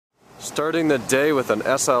Starting the day with an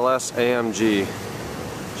SLS AMG.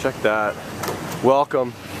 Check that.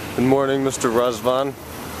 Welcome. Good morning, Mr. Razvan.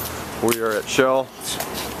 We are at Shell,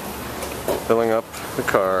 filling up the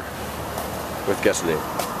car with gasoline.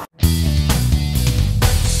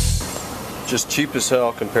 Just cheap as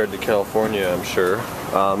hell compared to California, I'm sure.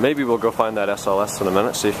 Maybe we'll go find that SLS in a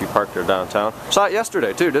minute, see if you parked there downtown. Saw it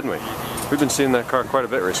yesterday too, didn't we? We've been seeing that car quite a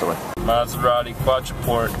bit recently. Maserati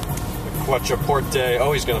Quattraport. Quattroporte.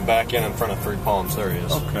 Oh, he's gonna back in front of Three Palms. There he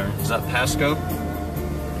is. Okay. Is that Pasco?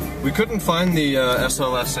 We couldn't find the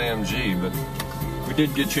SLS AMG, but we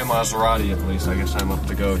did get you a Maserati at least. I guess I'm up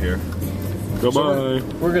to go here. Goodbye.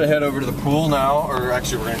 We're gonna head over to the pool now, or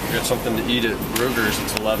actually we're gonna get something to eat at Ruger's.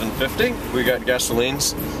 It's 11:50. We got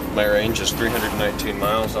gasolines. My range is 319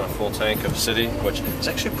 miles on a full tank of city, which is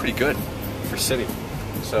actually pretty good for city.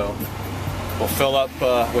 So we'll fill up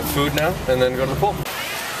with food now and then go to the pool.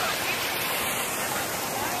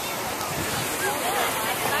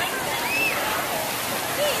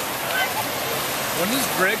 When does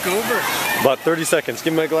break over? About 30 seconds.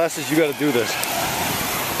 Give me my glasses. You got to do this.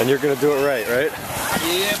 And you're going to do it right?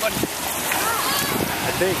 Yeah, but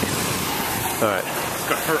I think. Alright. It's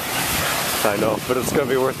gonna hurt. I know, but it's going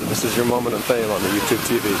to be worth it. This is your moment of fame on the YouTube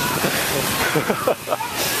TV.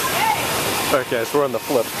 Okay, so we're on the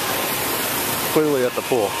flip. Clearly at the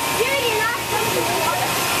pool.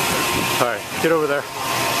 Alright, get over there.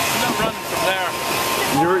 I'm not running from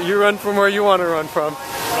there. You run from where you want to run from. Run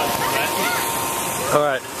from that.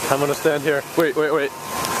 Alright, I'm going to stand here. Wait.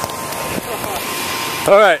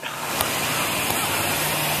 Alright.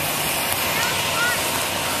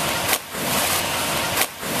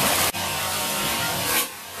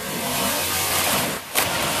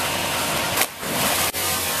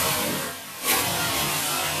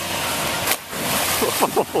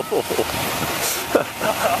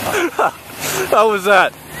 How was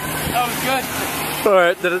that? That was good.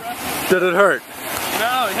 Alright, did it hurt?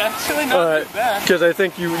 No, actually not too bad. Because I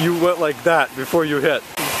think you went like that before you hit.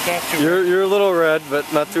 You're a little red,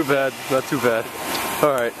 but not too bad. Not too bad.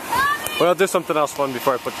 Alright. Well, I'll do something else fun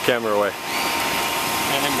before I put the camera away.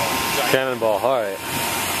 Cannonball. Cannonball, alright.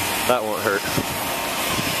 That won't hurt.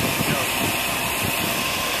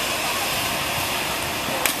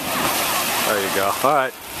 There you go.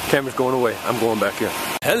 Alright. Camera's going away. I'm going back here.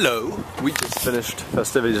 Hello. We just finished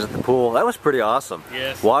festivities at the pool. That was pretty awesome.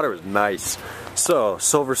 Yes. Water was nice. So,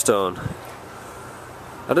 Silverstone.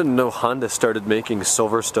 I didn't know Honda started making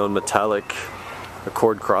Silverstone metallic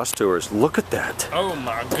Accord Cross Tours. Look at that. Oh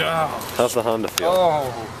my god. How's the Honda feel?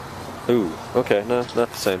 Oh. Ooh, okay, no, not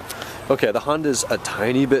the same. Okay, the Honda's a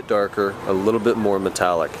tiny bit darker, a little bit more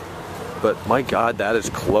metallic. But my god, that is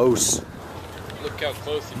close. Look how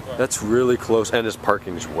close he parked. That's really close, and his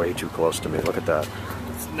parking's way too close to me. Look at that.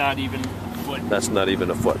 It's not even a foot. That's not even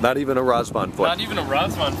a foot. Not even a Razvan foot. Not even a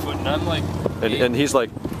Razvan foot, and I'm like... And he's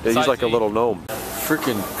like a Size little gnome.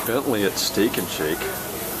 Freaking Bentley at Steak and Shake.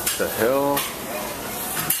 The hell?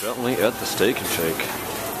 Bentley at the Steak and Shake.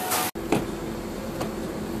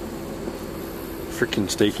 Freaking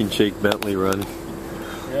Steak and Shake Bentley run.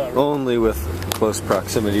 Yeah, right. Only with close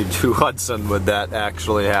proximity to Hudson would that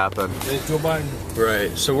actually happen.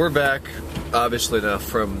 Right, so we're back, obviously now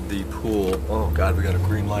from the pool. Oh god, we got a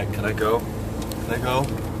green light. Can I go? Can I go?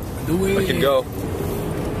 Do it. I can go.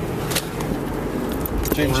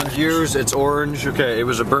 Changing gears, it's orange. Okay, it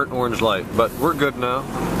was a burnt orange light, but we're good now.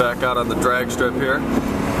 Back out on the drag strip here.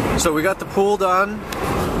 So we got the pool done,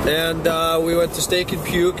 and we went to Steak and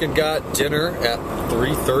Puke and got dinner at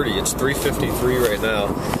 3:30. It's 3:53 right now.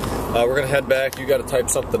 We're gonna head back. You gotta type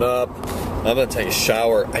something up. I'm gonna take a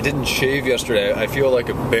shower. I didn't shave yesterday. I feel like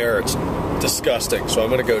a bear. It's disgusting. So I'm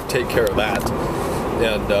gonna go take care of that.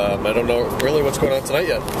 And I don't know really what's going on tonight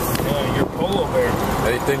yet. Yeah, your polo bear.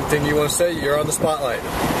 Anything you want to say? You're on the spotlight.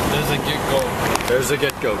 There's a get-go. There's a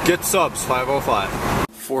get-go. Get subs, 505.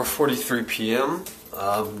 4:43 p.m.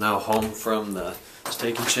 Now home from the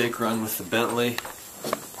Steak and Shake run with the Bentley.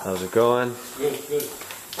 How's it going?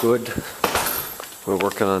 Good. We're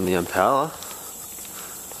working on the Impala.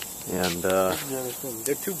 And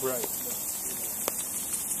they're too bright.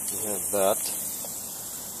 we have that.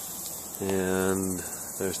 And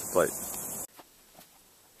there's the plate.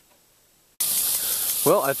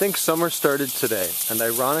 Well, I think summer started today, and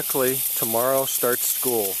ironically, tomorrow starts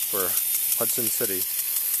school for Hudson City.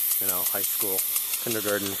 You know, high school,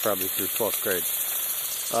 kindergarten, probably through 12th grade.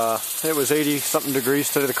 It was 80-something degrees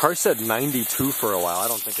today. The car said 92 for a while. I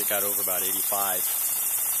don't think it got over about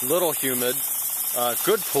 85. Little humid.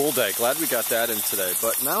 Good pool day. Glad we got that in today.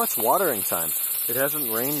 But now it's watering time. It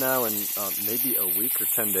hasn't rained now in maybe a week or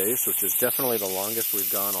 10 days, which is definitely the longest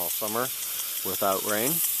we've gone all summer without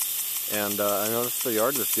rain. And I noticed the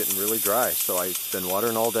yard was getting really dry, so I've been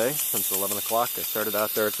watering all day since 11 o'clock. I started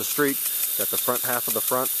out there at the street, got the front half of the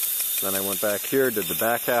front, then I went back here, did the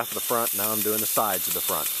back half of the front, now I'm doing the sides of the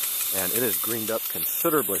front. And it has greened up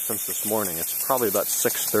considerably since this morning. It's probably about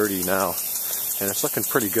 6:30 now, and it's looking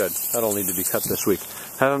pretty good. That'll need to be cut this week.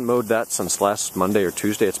 Haven't mowed that since last Monday or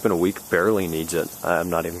Tuesday. It's been a week, barely needs it. I'm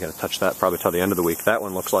not even going to touch that probably till the end of the week. That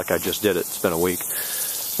one looks like I just did it. It's been a week.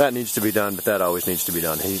 That needs to be done, but that always needs to be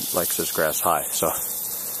done. He likes his grass high, so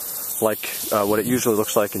like what it usually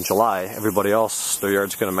looks like in July, everybody else, their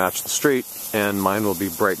yard's going to match the street, and mine will be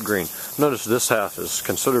bright green. Notice this half is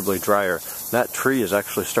considerably drier. That tree has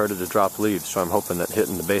actually started to drop leaves, so I'm hoping that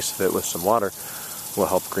hitting the base of it with some water will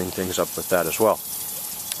help green things up with that as well.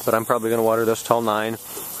 But I'm probably going to water this till 9,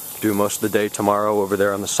 do most of the day tomorrow over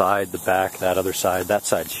there on the side, the back, that other side. That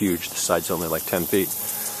side's huge. The side's only like 10 feet.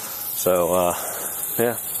 So,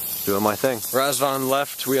 yeah, doing my thing. Razvan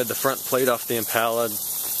left. We had the front plate off the Impala.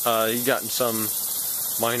 He got in some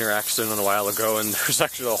minor accident a while ago, and there's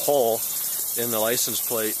actually a hole in the license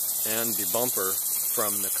plate and the bumper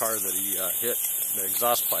from the car that he hit, the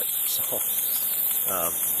exhaust pipe. So,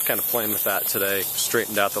 kind of playing with that today.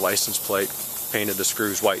 Straightened out the license plate, painted the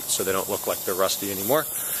screws white so they don't look like they're rusty anymore.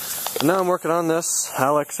 And now I'm working on this.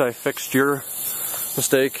 Alex, I fixed your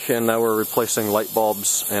mistake, and now we're replacing light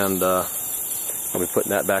bulbs, and I'll be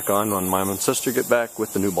putting that back on when Mom and Sister get back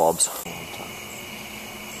with the new bulbs.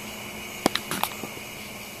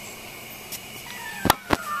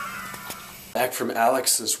 Back from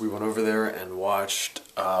Alex's, we went over there and watched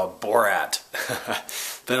Borat.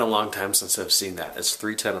 Been a long time since I've seen that. It's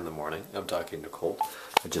 3:10 in the morning. I'm talking to Colt.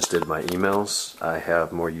 I just did my emails. I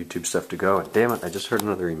have more YouTube stuff to go. And damn it, I just heard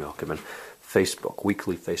another email come in. Facebook,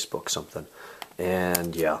 weekly Facebook something.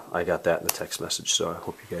 And yeah, I got that in the text message, so I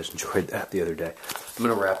hope you guys enjoyed that the other day. I'm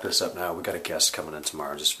going to wrap this up now. We got a guest coming in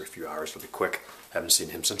tomorrow just for a few hours. It'll be quick. I haven't seen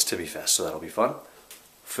him since Timmy Fest, so that'll be fun.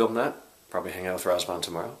 Film that. Probably hang out with Razvan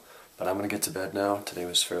tomorrow. But I'm going to get to bed now. Today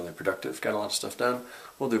was fairly productive. Got a lot of stuff done.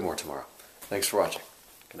 We'll do more tomorrow. Thanks for watching.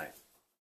 Good night.